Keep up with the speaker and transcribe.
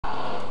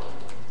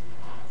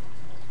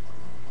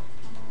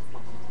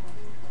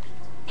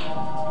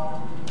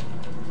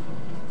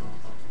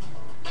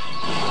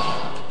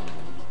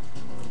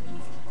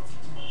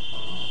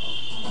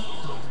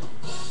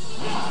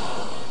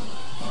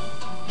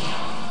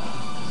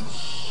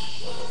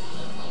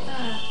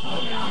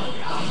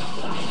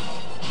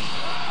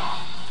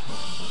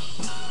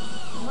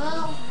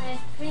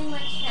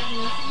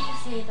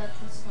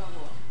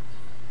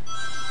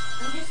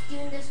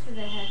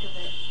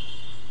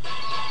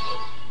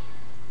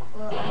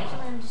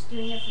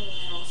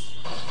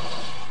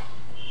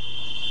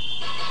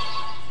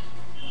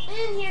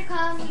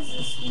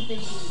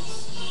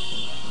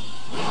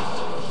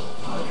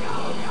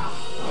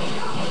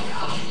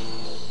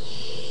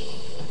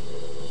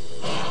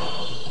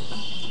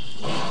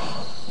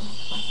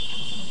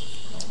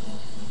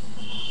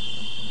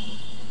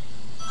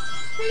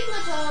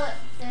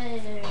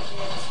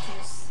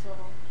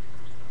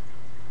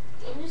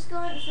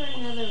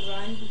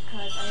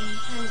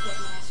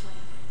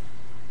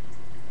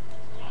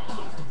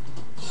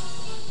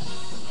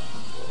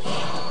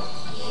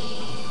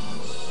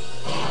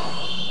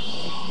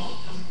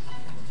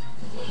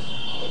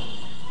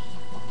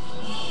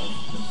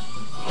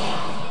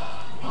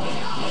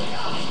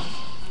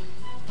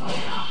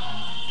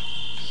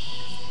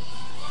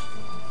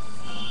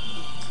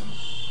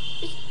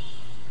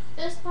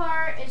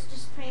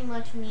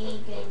much me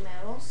getting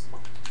medals.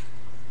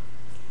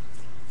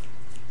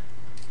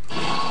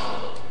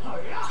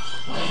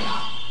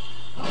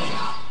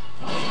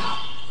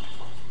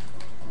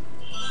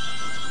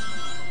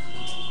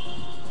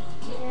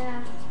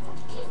 Yeah.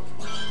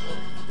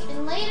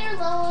 In later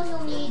levels,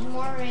 you'll need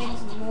more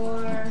rings and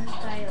more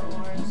Gaia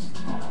ores.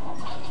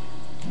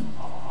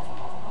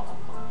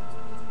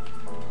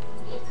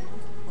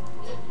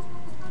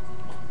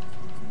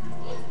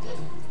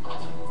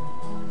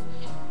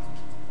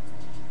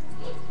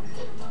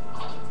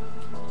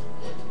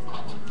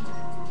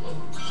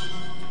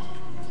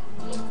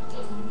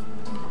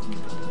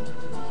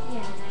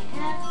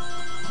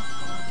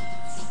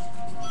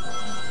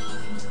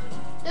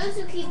 Those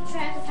who keep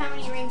track of how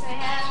many rings I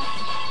have,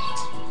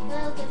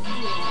 well, good for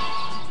you.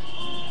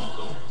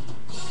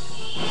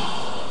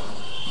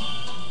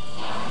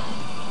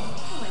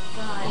 Oh my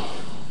god.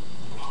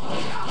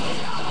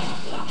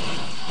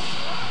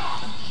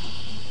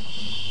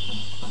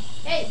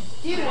 Hey,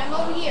 dude, I'm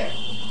over here.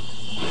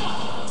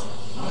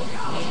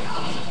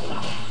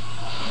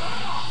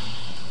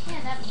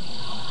 Man, that...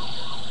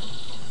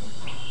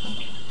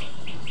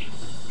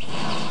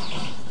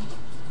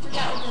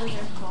 forgot what those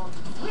are called.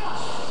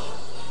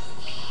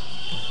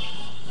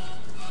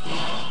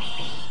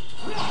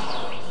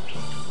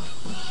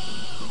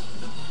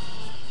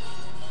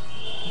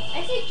 I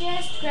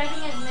suggest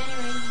grabbing as many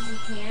rings as you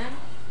can,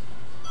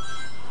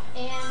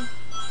 and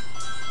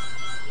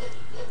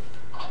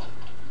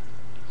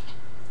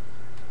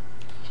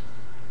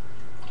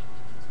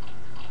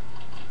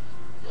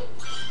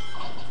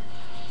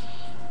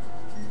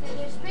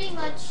there's pretty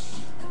much,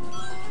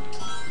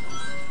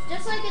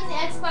 just like in the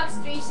Xbox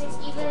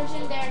 360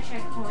 version, there are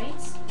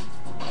checkpoints.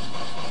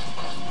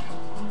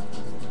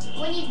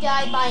 When you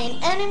die by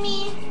an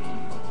enemy,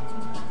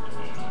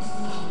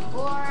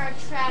 or a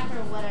trap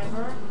or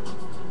whatever,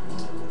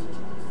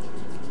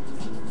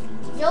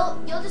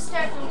 you'll just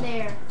start from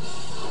there.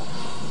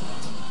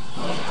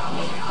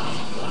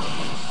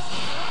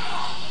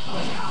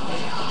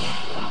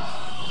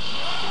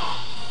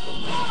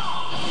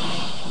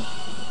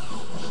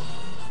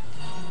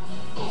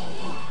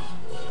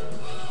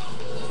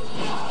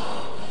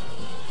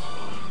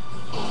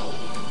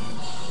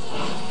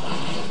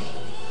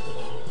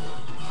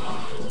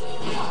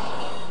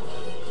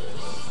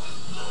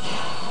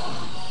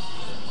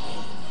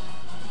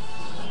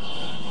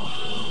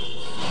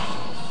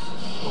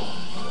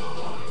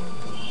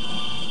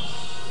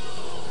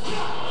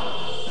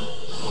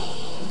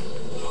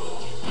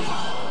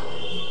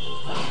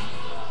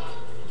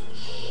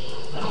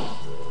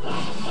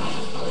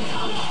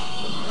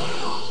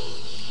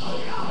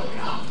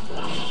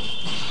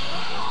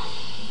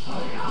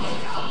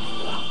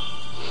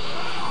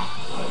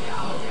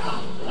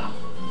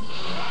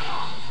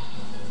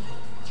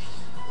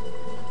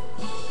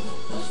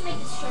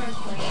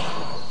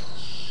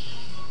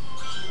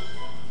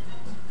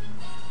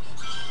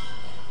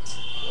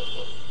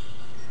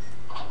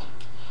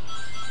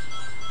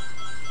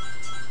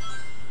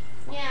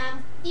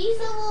 These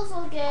levels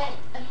will get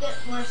a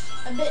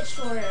bit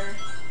shorter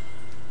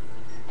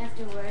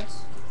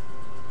afterwards.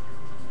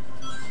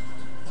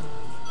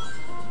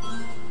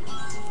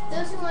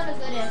 Those who want a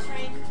good S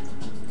rank,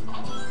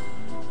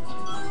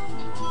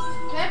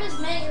 grab as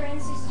many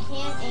rings as you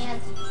can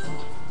and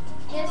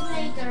get as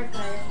many dark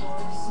Gaia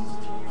ores as you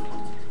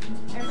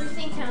can.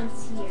 Everything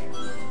counts here.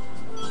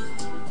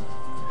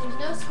 There's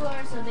no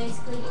score, so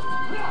basically,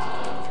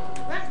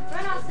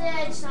 run off the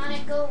edge,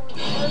 Sonic. Go.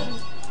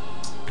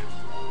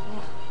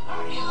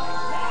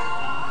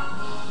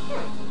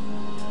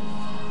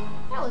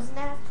 That wasn't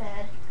that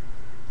bad.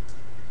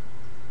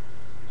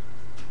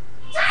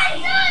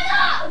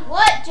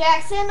 What,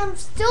 Jackson? I'm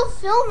still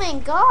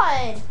filming.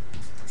 God.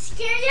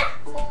 Scared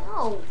you?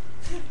 No.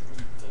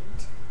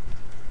 Didn't.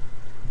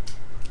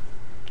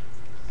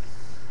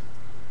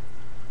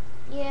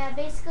 Yeah,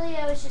 basically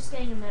I was just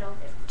getting a medal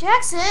there.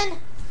 Jackson!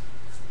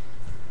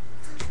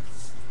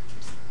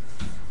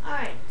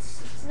 Alright,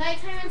 it's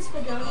nighttime in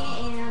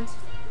Spagonia and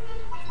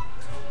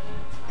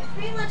I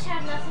pretty much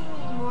have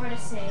nothing more to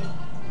say.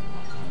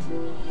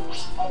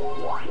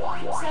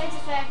 Besides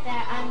the fact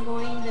that I'm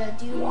going to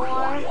do more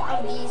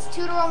of these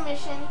tutorial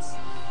missions.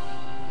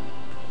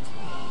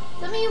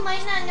 Some of you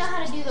might not know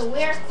how to do the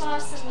wear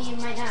class, some of you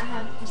might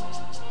not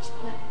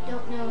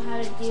don't know how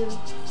to do.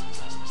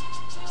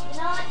 You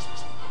know what?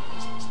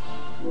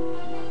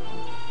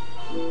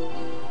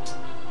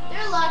 There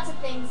are lots of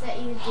things that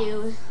you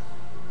do.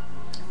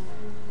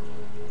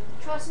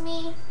 Trust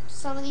me,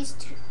 some of these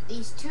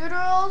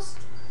tutorials,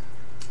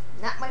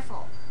 not my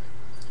fault.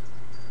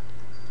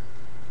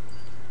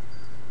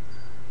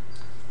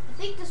 I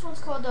think this one's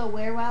called the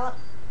Wear Wallop.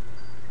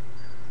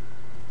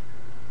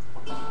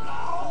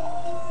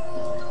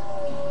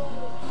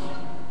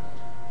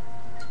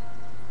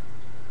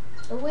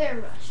 The Wear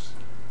Rush.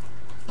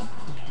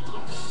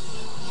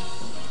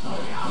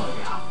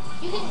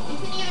 You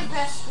can either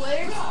press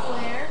square,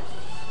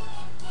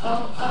 or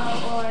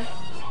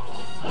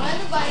one of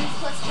the buttons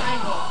plus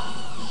triangle.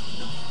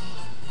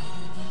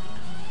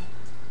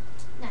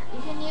 Now you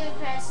can either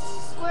press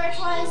square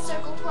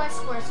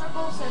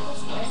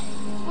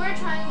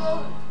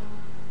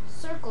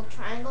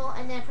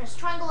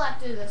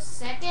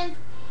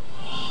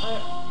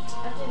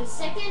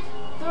second,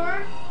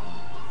 third,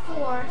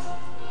 fourth,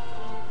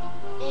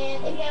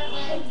 and if you haven't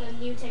learned the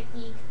new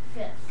technique,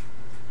 fifth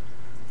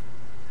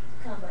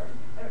combo.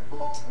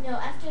 No,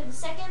 after the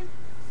second,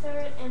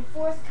 third, and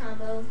fourth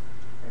combo,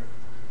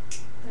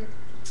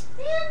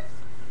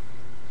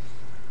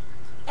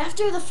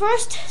 after the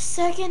first,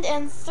 second,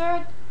 and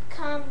third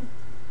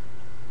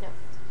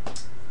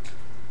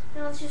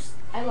no, it's just,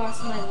 I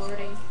lost my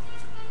wording.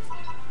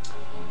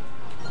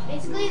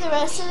 Basically, the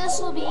rest of this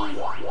will be other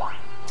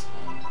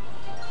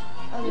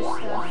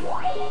stuff.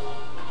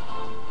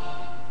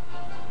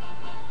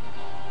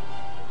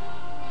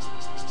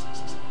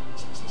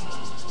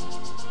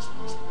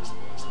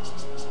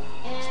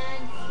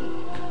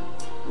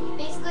 And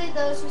basically,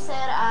 those who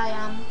said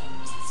I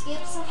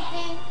skipped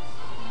something,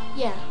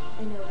 yeah,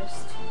 I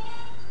noticed.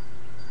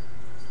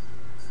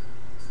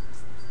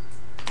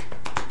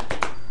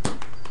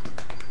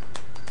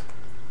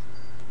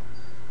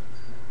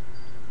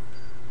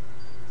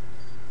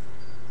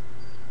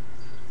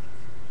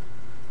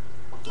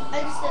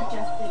 I just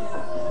adjusted it.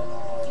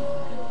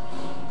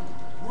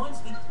 Once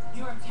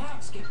your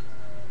attacks get...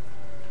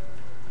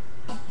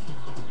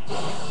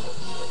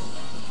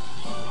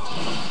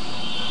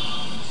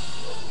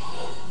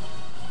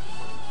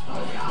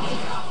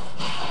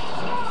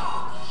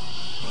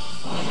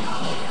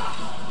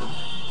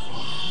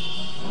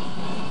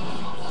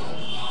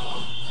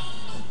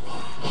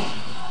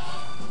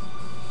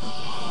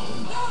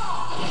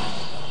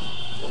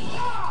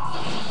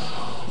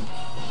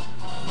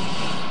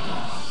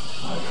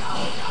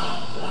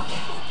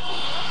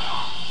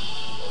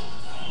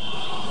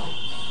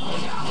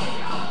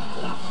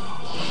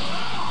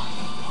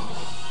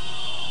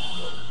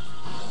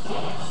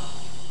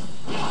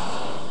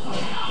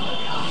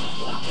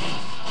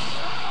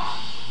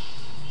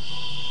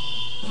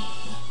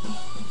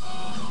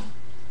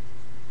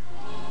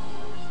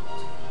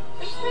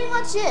 That's pretty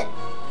much it.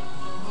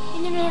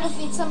 You can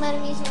defeat some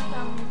enemies with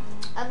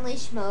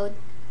Unleash mode.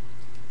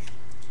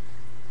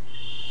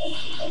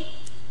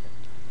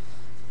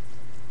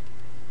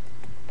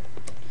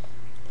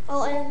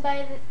 Oh,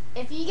 and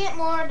if you get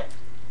more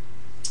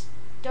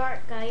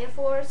Dark Gaia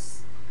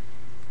Force,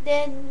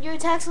 then your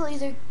attacks will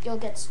you'll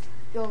get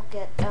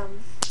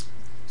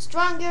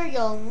stronger.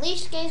 Your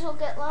Unleash gauge will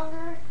get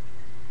longer,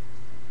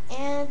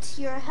 and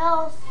your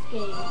health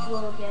gauge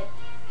will get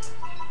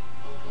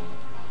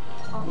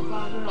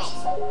longer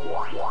also.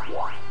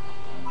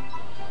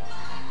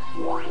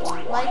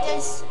 Like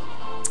this.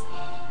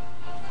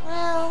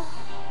 Well,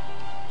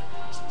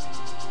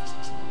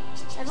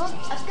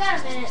 I've got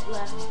a minute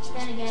left.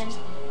 Then again,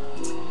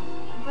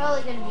 I'm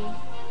probably gonna be.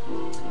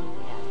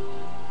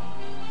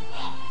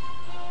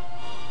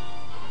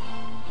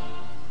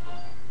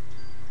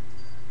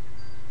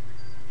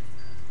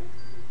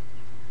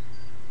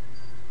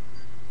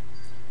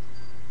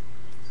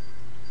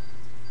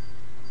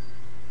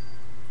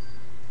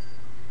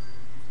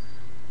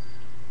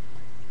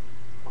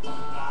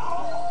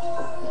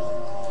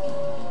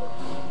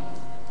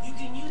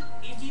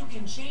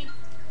 Shape.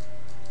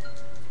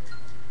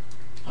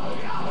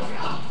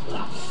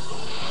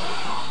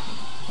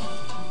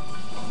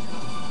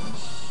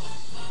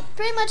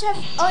 Pretty much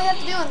all you have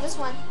to do in this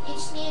one. You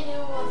just need to do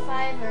a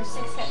 5 or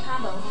 6 hit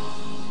combo.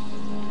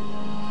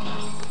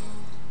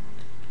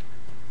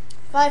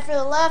 5 for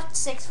the left,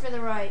 6 for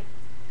the right.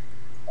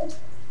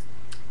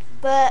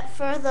 But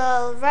for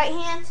the right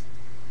hand,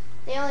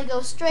 they only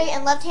go straight,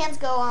 and left hands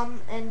go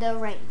in the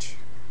range.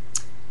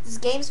 This is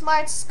Game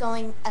Smarts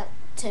going out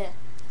to.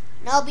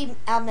 And I'll be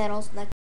out medals next.